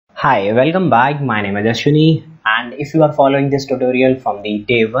Hi, welcome back. My name is Ashwani, and if you are following this tutorial from the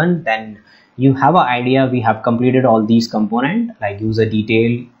day one, then you have an idea. We have completed all these components like user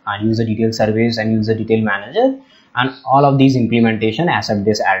detail and user detail service and user detail manager, and all of these implementation except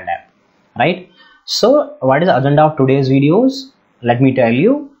this LDAP, right? So what is the agenda of today's videos? Let me tell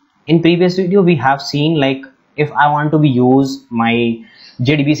you. In previous video, we have seen like if I want to use my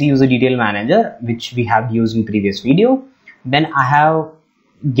JDBC user detail manager, which we have used in previous video, then I have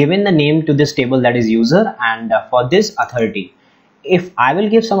given the name to this table, that is user, and for this authority. If I will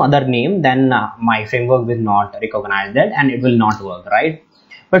give some other name, then my framework will not recognize that and it will not work, right?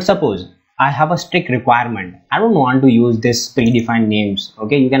 But suppose I have a strict requirement, I don't want to use this predefined names.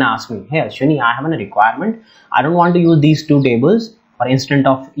 Okay, you can ask me, hey Ashwani, I have a requirement, I don't want to use these two tables. For instance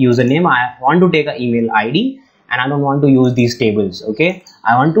of username, I want to take an email ID and I don't want to use these tables. Okay,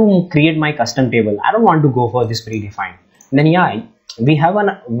 I want to create my custom table, I don't want to go for this predefined. Then yeah, we have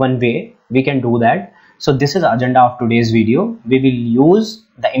one way we can do that. So this is the agenda of today's video. We will use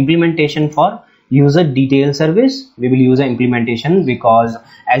the implementation for user detail service. We will use the implementation because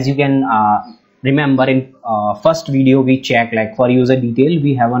as you can remember in first video we checked like for user detail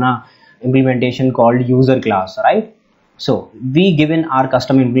we have an implementation called user class, right? So we given our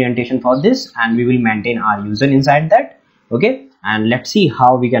custom implementation for this and we will maintain our user inside that. Okay, and let's see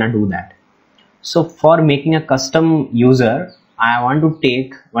how we gonna do that. So for making a custom user, I want to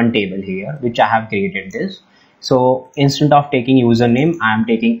take one table here which I have created this. So instead of taking username, I am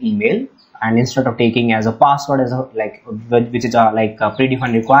taking email, and instead of taking as a password as a which is a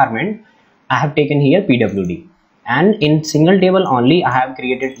predefined requirement, I have taken here pwd, and in single table only I have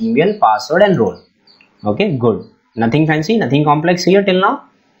created email, password and role. Okay, good, nothing fancy, nothing complex here till now.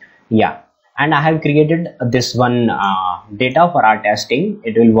 Yeah, and I have created this one data for our testing,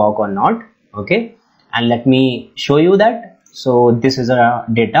 it will work or not. Okay, and let me show you that. So this is a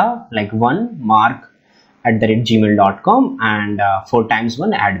data like one mark@gmail.com and 4 times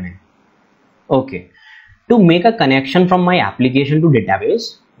 1 admin. Okay, to make a connection from my application to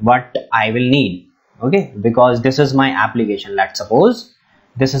database, what I will need, okay, because this is my application. Let's suppose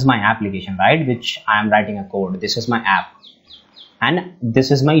this is my application, right, which I am writing a code. This is my app and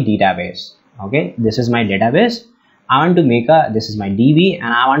this is my database. Okay, this is my database. I want to make this is my DB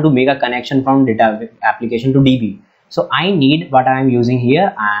and I want to make a connection from data application to DB. So I need what I am using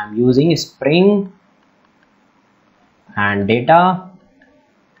here. I am using Spring and data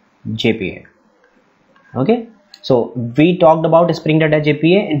JPA. Okay, so we talked about Spring data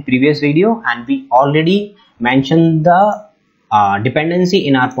JPA in previous video and we already mentioned the dependency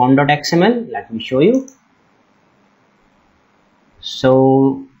in our form.xml. Let me show you.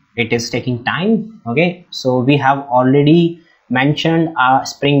 So it is taking time. Okay, so we have already mentioned our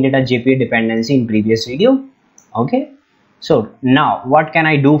Spring data JPA dependency in previous video. Okay, so now what can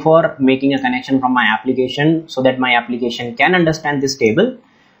I do for making a connection from my application so that my application can understand this table?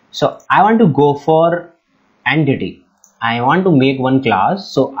 So I want to go for entity. I want to make one class.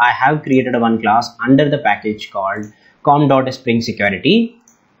 So I have created one class under the package called com.spring security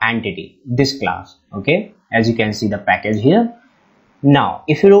entity, this class. Okay, as you can see the package here. Now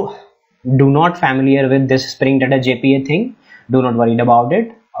if you do not familiar with this Spring data JPA thing, do not worry about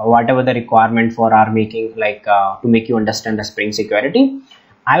it. Whatever the requirement for our making to make you understand the Spring security,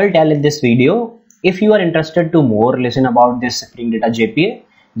 I will tell in this video. If you are interested to more listen about this Spring data JPA,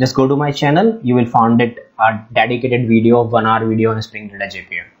 just go to my channel. You will find it a dedicated video of 1 hour video on Spring data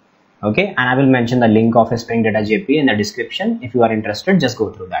JPA. Okay, and I will mention the link of Spring data JPA in the description. If you are interested, just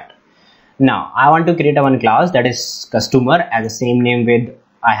go through that. Now I want to create a one class that is customer as the same name with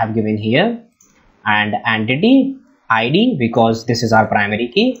I have given here, and entity ID because this is our primary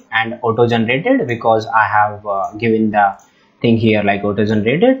key, and auto generated because I have given the thing here like auto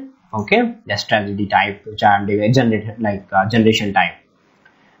generated. Okay, the strategy type which I am generated generation type,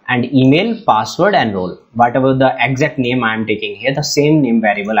 and email, password and role, whatever the exact name I am taking here, the same name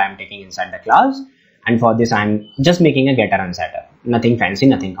variable I am taking inside the class. And for this I am just making a getter and setter, nothing fancy,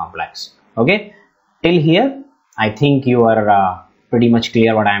 nothing complex. Okay, till here I think you are pretty much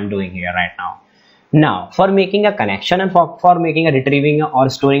clear what I am doing here right now. Now for making a connection and for making a retrieving or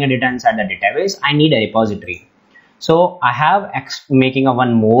storing a data inside the database, I need a repository. So I have making a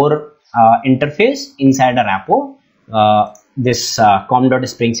one more interface inside a repo, this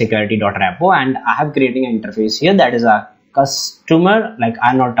com.springsecurity.repo, and I have creating an interface here that is a customer, like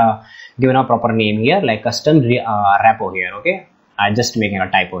I'm not given a proper name here, like custom repo here. Okay, I'm just making a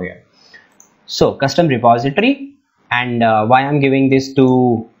typo here. So custom repository, and why I'm giving this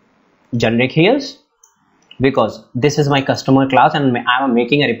to generic here, because this is my customer class and I'm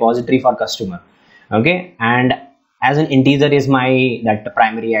making a repository for customer. Okay, and as an integer is my that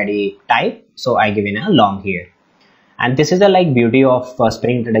primary ID type, so I give in a long here. And this is the like beauty of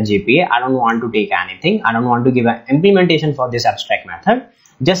Spring Data JPA. I don't want to take anything. I don't want to give an implementation for this abstract method.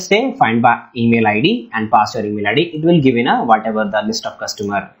 Just say find by email ID and pass your email ID. It will give in a whatever the list of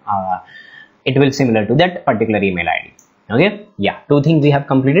customer. It will similar to that particular email ID. Okay. Yeah. Two things we have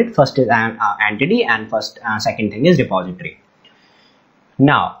completed. First is entity, and second thing is repository.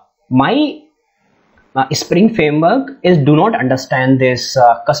 Now my Spring framework is do not understand this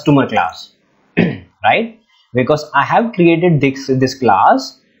customer class, right? Because I have created this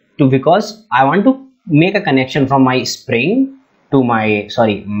class because I want to make a connection from my Spring to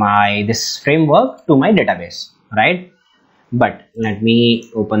my this framework to my database, right? But let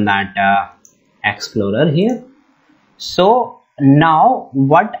me open that Explorer here. So now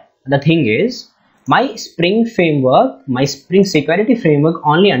what the thing is, my Spring framework, my Spring Security framework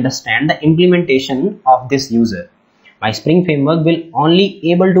only understand the implementation of this user. My Spring framework will only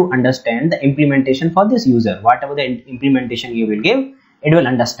able to understand the implementation for this user. Whatever the implementation you will give, it will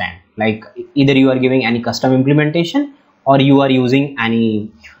understand. Like either you are giving any custom implementation or you are using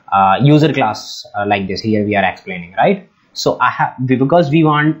any user class like this. Here we are explaining, right? So I have, because we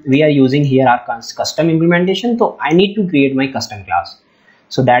are using here our custom implementation, so I need to create my custom class.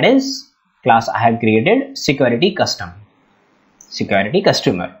 So that is class I have created, security custom, security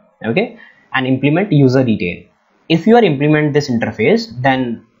customer, okay, and implement user detail. If you are implement this interface,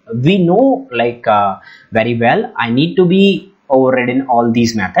 then we know like very well I need to be overridden all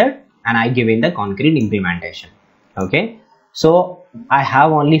these methods, and I give in the concrete implementation. Okay, so I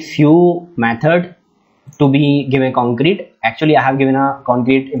have only few method to be given concrete. Actually I have given a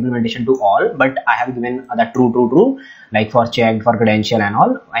concrete implementation to all, but I have given the true like for checked, for credential and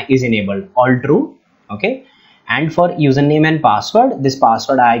all is enabled, all true. Okay. And for username and password, this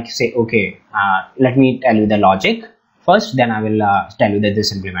password I say okay, let me tell you the logic first, then I will tell you that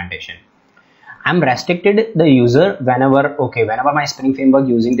this implementation. I'm restricted the user whenever my Spring framework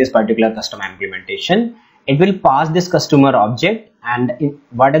using this particular custom implementation, it will pass this customer object, and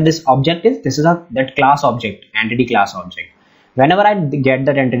what this object is, this is that class object, entity class object. Whenever I get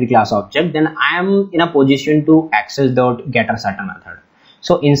that entity class object, then I am in a position to access the getter setter method.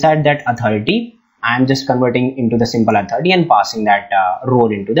 So inside that authority, I am just converting into the simple authority and passing that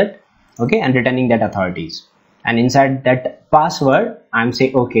role into that, okay, and returning that authorities. And inside that password, I'm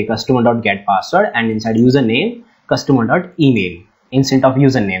saying okay, customer.get password, and inside username, customer.email instead of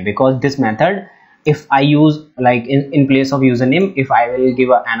username, because this method, if I use like in place of username, if I will give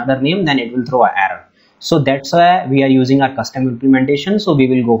another name, then it will throw an error. So that's why we are using our custom implementation. So we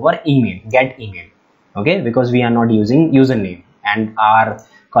will go for email, get email, okay, because we are not using username and our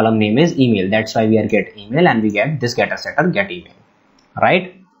column name is email. That's why we are get email, and we get this getter setter get email,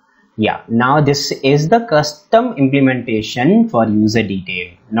 right? Yeah, now this is the custom implementation for user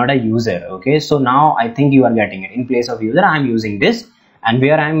detail, not a user. Okay, so now I think you are getting it. In place of user, I am using this, and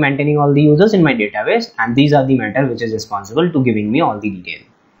where I am maintaining all the users in my database, and these are the method which is responsible to giving me all the detail.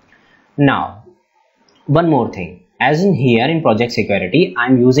 Now one more thing, as in here in project security, I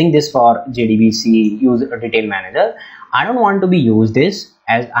am using this for JDBC user detail manager. I don't want to be use this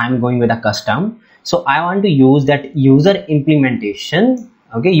as I am going with a custom, so I want to use that user implementation,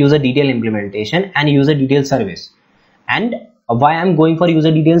 okay, user detail implementation and user detail service. And why I'm going for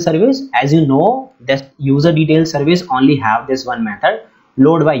user detail service, as you know that user detail service only have this one method,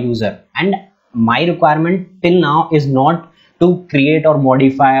 load by user, and my requirement till now is not to create or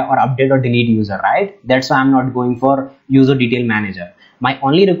modify or update or delete user, right? That's why I'm not going for user detail manager. My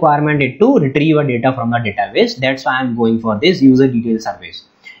only requirement is to retrieve a data from the database. That's why I'm going for this user detail service.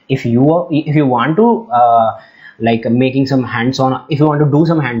 If you want to like making some hands-on, if you want to do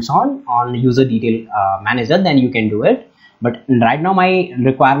some hands-on on user detail manager, then you can do it. But right now my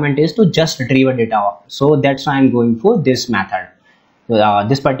requirement is to just retrieve a data. So that's why I'm going for this method,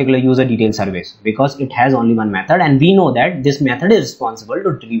 this particular user detail service, because it has only one method, and we know that this method is responsible to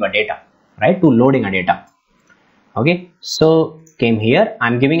retrieve a data, right, to loading a data. Okay, so came here,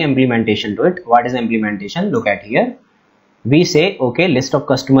 I'm giving implementation to it. What is the implementation? Look at here. We say okay, list of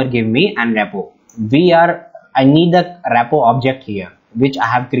customer give me and repo. I need the repo object here, which I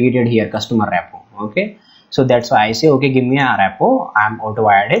have created here, customer repo. Okay, so that's why I say okay, give me a repo. I'm auto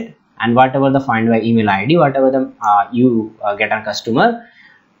add it, and whatever the find by email ID, whatever the you get a customer.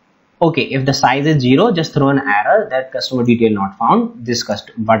 Okay, if the size is 0, just throw an error that customer detail not found. This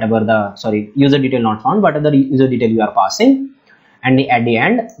user detail not found, whatever the user detail you are passing, and at the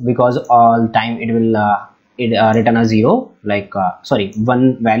end, because all time it will return a 0, like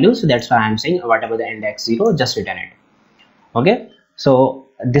one value. So that's why I'm saying whatever the index 0, just return it. Okay, so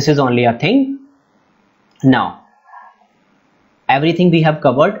this is only a thing. Now everything we have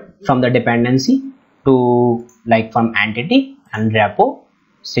covered from the dependency to like from entity and repo,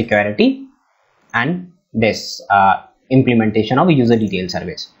 security, and this implementation of user detail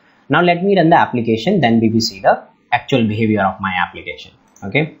service. Now let me run the application, then we will see the actual behavior of my application.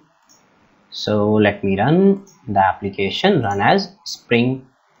 Okay, so let me run the application, run as Spring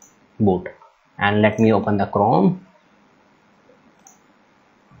Boot, and let me open the Chrome.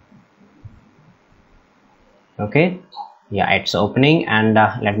 Okay, yeah, it's opening, and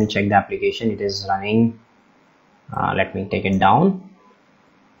let me check the application. It is running. Let me take it down.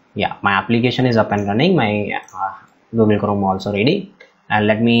 Yeah, my application is up and running. My Google Chrome also ready, and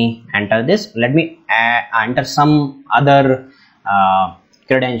let me enter this. Let me enter some other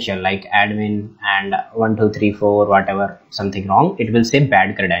credential like admin and 1234 whatever, something wrong, it will say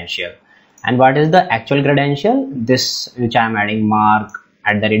bad credential. And what is the actual credential? This which I am adding,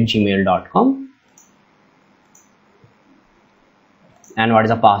 mark@gmail.com. and what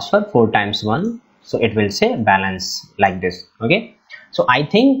is the password? 4 times 1. So it will say balance like this. Okay, so I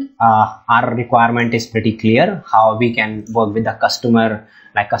think our requirement is pretty clear how we can work with the customer,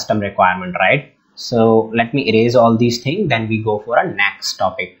 like custom requirement, right? So let me erase all these things, then we go for a next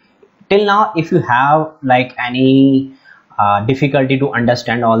topic. Till now, if you have like any difficulty to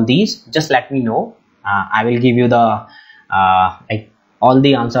understand all these, just let me know. I will give you the like all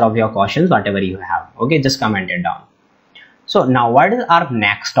the answer of your questions, whatever you have. Okay, just comment it down. So now what is our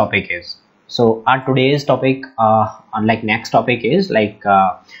next topic is? So our today's topic, next topic is like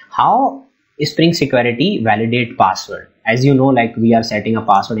how Spring Security validate password. As you know, like we are setting a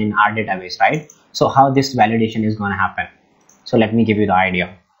password in our database, right? So how this validation is going to happen? So let me give you the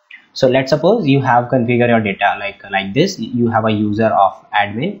idea. So let's suppose you have configured your data like this. You have a user of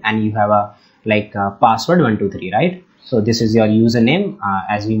admin and you have a password 123, right? So this is your username,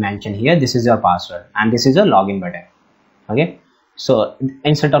 as we mentioned here. This is your password, and this is your login button. Okay, so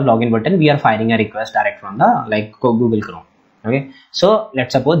instead of login button, we are firing a request direct from the Google Chrome. Okay, so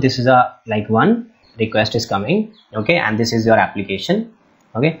let's suppose this is a one request is coming. Okay, and this is your application.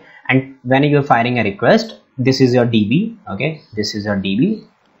 Okay, and when you're firing a request, this is your DB. Okay, this is your DB.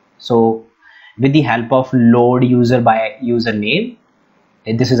 So with the help of load user by username,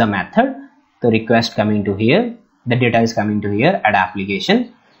 this is a method. The request coming to here, the data is coming to here at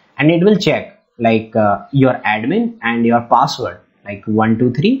application, and it will check your admin and your password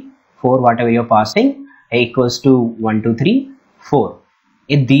 1234 whatever you're passing equals to 1234.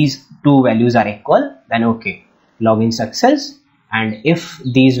 If these two values are equal, then okay, login success. And if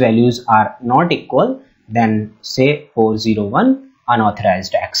these values are not equal, then say 401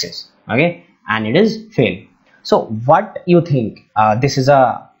 unauthorized access. Okay, and it is failed. So what you think? This is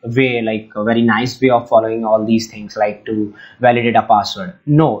a way, a very nice way of following all these things, to validate a password.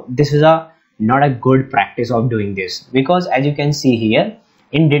 No, this is not a good practice of doing this, because as you can see here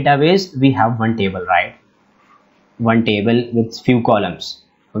in database we have one table, right? One table with few columns.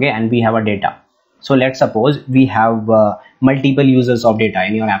 Okay, and we have a data. So let's suppose we have multiple users of data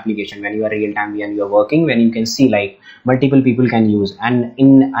in your application. When you are real time and you are working, when you can see multiple people can use, and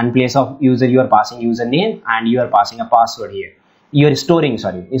in place of user you are passing username and you are passing a password here. You are storing a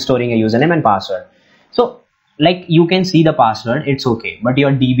username and password. So you can see the password, it's okay, but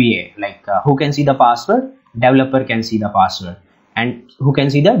your DBA, who can see the password? Developer can see the password. And who can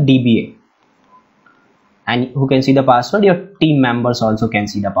see the DBA? And who can see the password? Your team members also can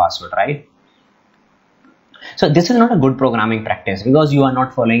see the password, right? So this is not a good programming practice, because you are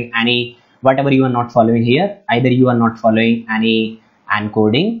not following any, whatever you are not following here, either you are not following any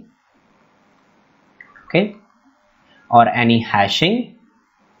encoding, okay, or any hashing,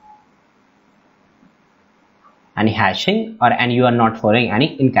 and you are not following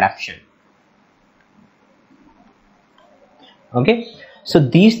any encryption. Okay, so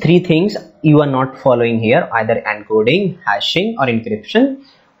these three things you are not following here, either encoding, hashing, or encryption.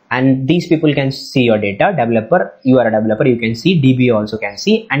 And these people can see your data. Developer, you are a developer, you can see. DB also can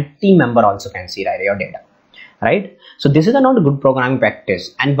see, and team member also can see your data, right? So this is not a good programming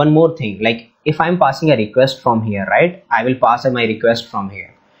practice. And one more thing, if I'm passing a request from here, right, I will pass my request from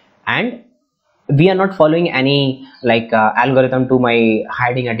here, and we are not following any algorithm to my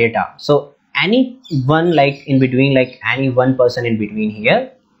hiding a data. So any one in between, any one person in between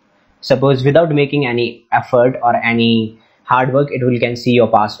here, suppose without making any effort or any hard work, it will can see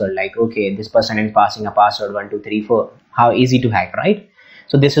your password, okay, this person is passing a password 1234. How easy to hack, right?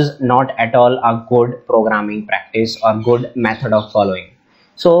 So this is not at all a good programming practice or good method of following.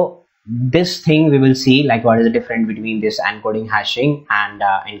 So this thing we will see, what is the difference between this encoding, hashing, and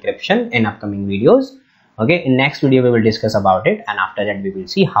encryption in upcoming videos. Okay, in next video we will discuss about it, and after that we will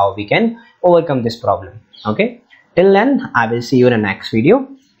see how we can overcome this problem. Okay, Till then, I will see you in the next video.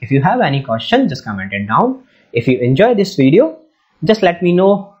 If you have any question, just comment it down. If you enjoy this video, just let me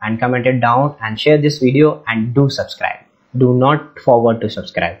know and comment it down and share this video, and do subscribe. Do not forget to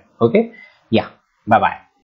subscribe. Okay? Yeah. Bye bye.